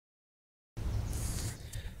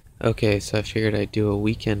Okay, so I figured I'd do a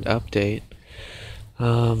weekend update.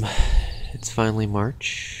 Um, it's finally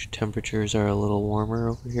March. Temperatures are a little warmer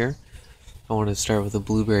over here. I want to start with the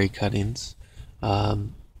blueberry cuttings.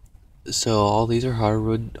 Um, so all these are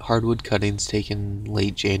hardwood cuttings taken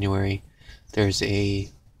late January. There's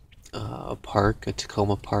a park, a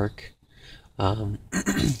Tacoma Park, um,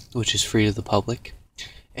 which is free to the public,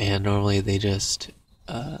 and normally they just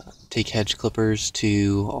take hedge clippers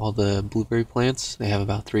to all the blueberry plants. They have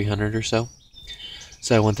about 300 or so.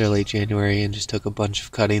 So I went there late January and just took a bunch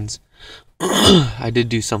of cuttings. I did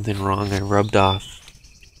do something wrong. I rubbed off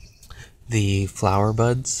the flower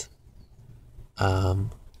buds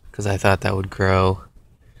because I thought that would grow.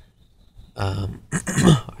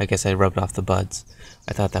 I guess I rubbed off the buds.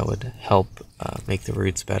 I thought that would help make the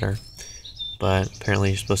roots better. But apparently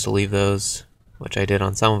you're supposed to leave those, which I did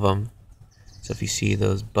on some of them. So if you see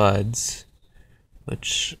those buds,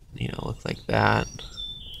 which, look like that,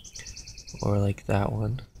 or like that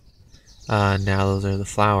one, now those are the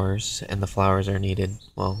flowers, and the flowers are needed,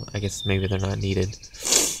 well, I guess maybe they're not needed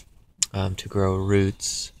to grow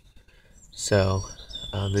roots. So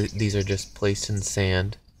these are just placed in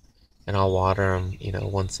sand, and I'll water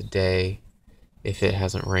them, once a day if it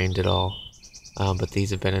hasn't rained at all. But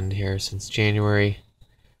these have been in here since January.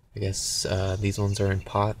 I guess these ones are in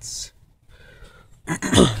pots.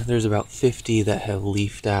 There's about 50 that have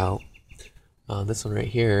leafed out. This one right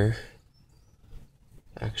here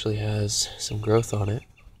actually has some growth on it.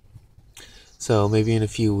 So maybe in a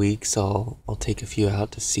few weeks I'll take a few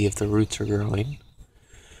out to see if the roots are growing.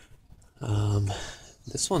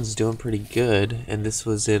 This one's doing pretty good, and this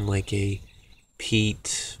was in like a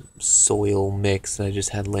peat soil mix that I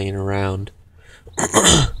just had laying around.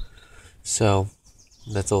 So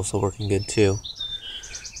that's also working good too.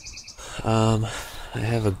 I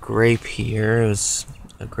have a grape here. It was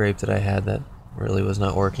a grape that I had that really was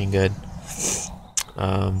not working good.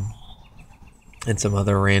 And some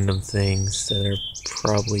other random things that are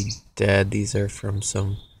probably dead. These are from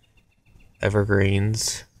some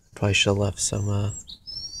evergreens. Probably should have left some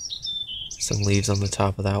leaves on the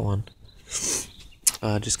top of that one.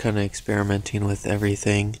 Just kind of experimenting with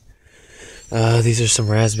everything. These are some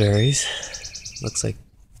raspberries. Looks like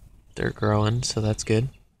they're growing, so that's good.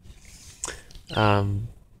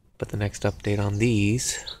 But the next update on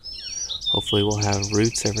these, hopefully we'll have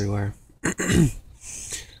roots everywhere.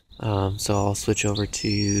 So I'll switch over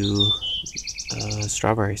to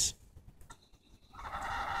strawberries.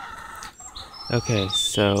 Okay,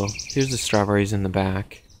 so here's the strawberries in the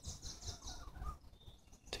back.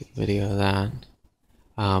 Take a video of that.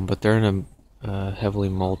 But they're in a heavily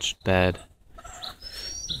mulched bed.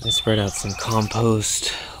 I spread out some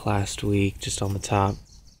compost last week just on the top.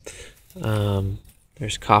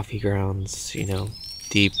 There's coffee grounds,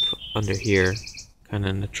 deep under here, kind of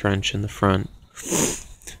in the trench in the front.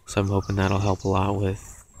 So I'm hoping that'll help a lot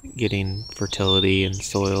with getting fertility and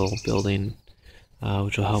soil building,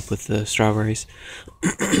 which will help with the strawberries.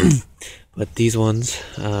 But these ones,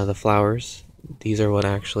 the flowers, these are what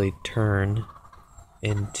actually turn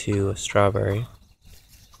into a strawberry.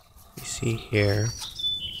 You see here,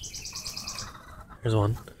 there's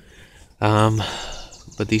one.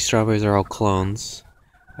 But these strawberries are all clones.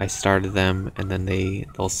 I started them, and then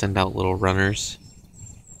they'll send out little runners,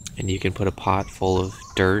 and you can put a pot full of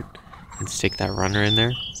dirt and stick that runner in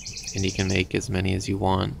there, and you can make as many as you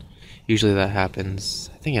want. Usually that happens,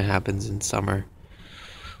 I think it happens in summer.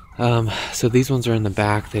 So these ones are in the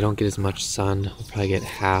back. They don't get as much sun. We'll probably get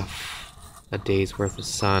half a day's worth of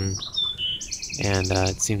sun, and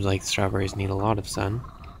it seems like strawberries need a lot of sun.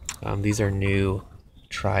 These are new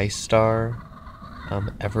TriStar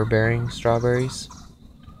ever-bearing strawberries.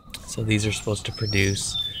 So these are supposed to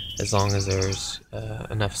produce as long as there's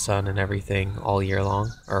enough sun and everything all year long,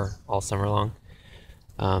 or all summer long.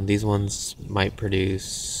 These ones might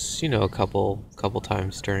produce, a couple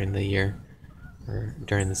times during the year, or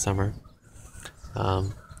during the summer.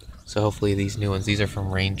 So hopefully these new ones, these are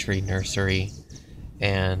from Rain Tree Nursery,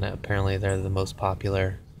 and apparently they're the most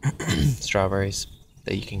popular strawberries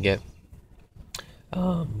that you can get.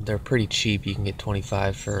 They're pretty cheap. You can get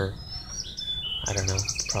 25 for, I don't know,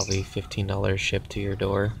 probably $15 shipped to your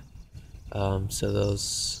door. So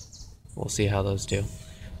those, we'll see how those do.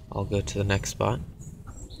 I'll go to the next spot.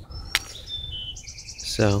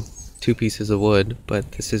 So 2 pieces of wood,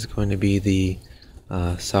 but this is going to be the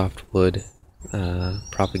softwood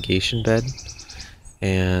propagation bed,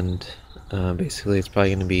 and basically it's probably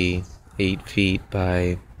going to be 8 feet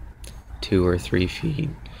by 2 or 3 feet,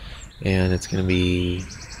 and it's going to be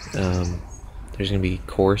there's going to be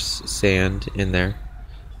coarse sand in there.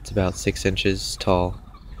 It's about 6 inches tall.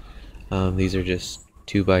 These are just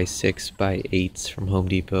 2x6x8s from Home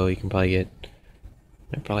Depot. You can probably get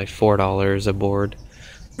probably $4 a board.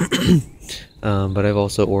 But I've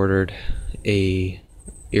also ordered a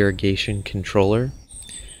irrigation controller,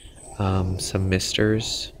 some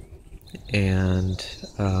misters, and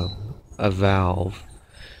a valve,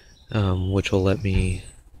 which will let me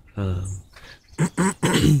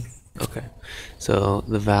okay, so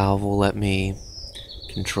the valve will let me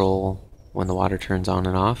control when the water turns on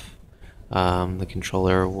and off. The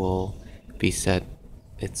controller will be set,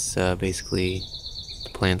 it's basically the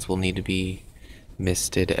plants will need to be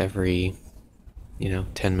misted every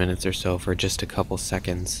 10 minutes or so for just a couple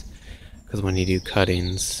seconds, because when you do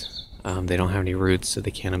cuttings, they don't have any roots, so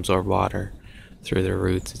they can't absorb water through their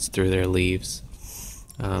roots, it's through their leaves.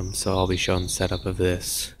 So I'll be showing the setup of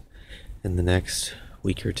this in the next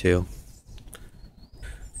week or two.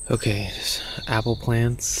 Okay, apple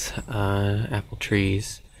plants, apple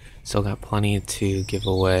trees, still got plenty to give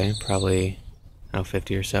away, probably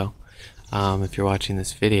 50 or so. If you're watching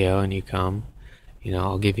this video and you come,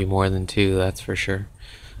 I'll give you more than 2, that's for sure.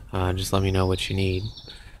 Just let me know what you need.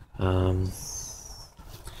 I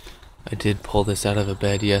did pull this out of a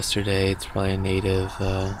bed yesterday. It's probably a native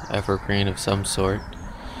evergreen of some sort.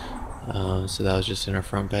 So that was just in our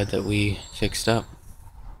front bed that we fixed up.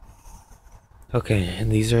 Okay, and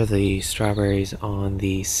these are the strawberries on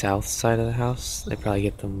the south side of the house. They probably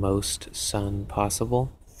get the most sun possible.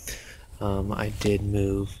 I did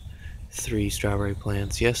move 3 strawberry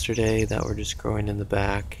plants yesterday that were just growing in the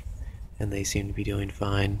back, and they seem to be doing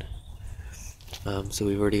fine. So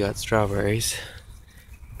we've already got strawberries,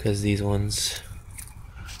 because these ones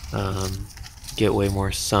get way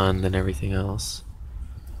more sun than everything else.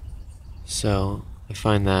 So I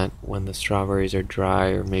find that when the strawberries are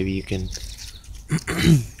dry, or maybe you can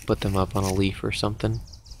put them up on a leaf or something,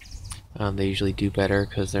 they usually do better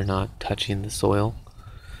because they're not touching the soil.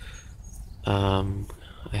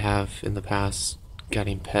 I have in the past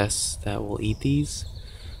gotten pests that will eat these,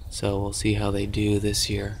 so we'll see how they do this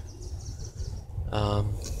year.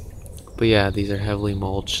 But yeah, these are heavily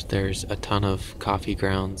mulched. There's a ton of coffee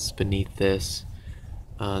grounds beneath this.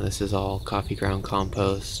 This is all coffee ground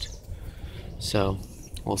compost, so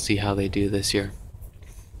we'll see how they do this year.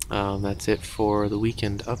 That's it for the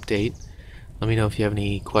weekend update. Let me know if you have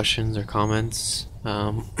any questions or comments.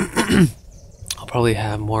 I'll probably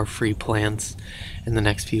have more free plants in the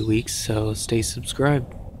next few weeks, so stay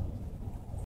subscribed.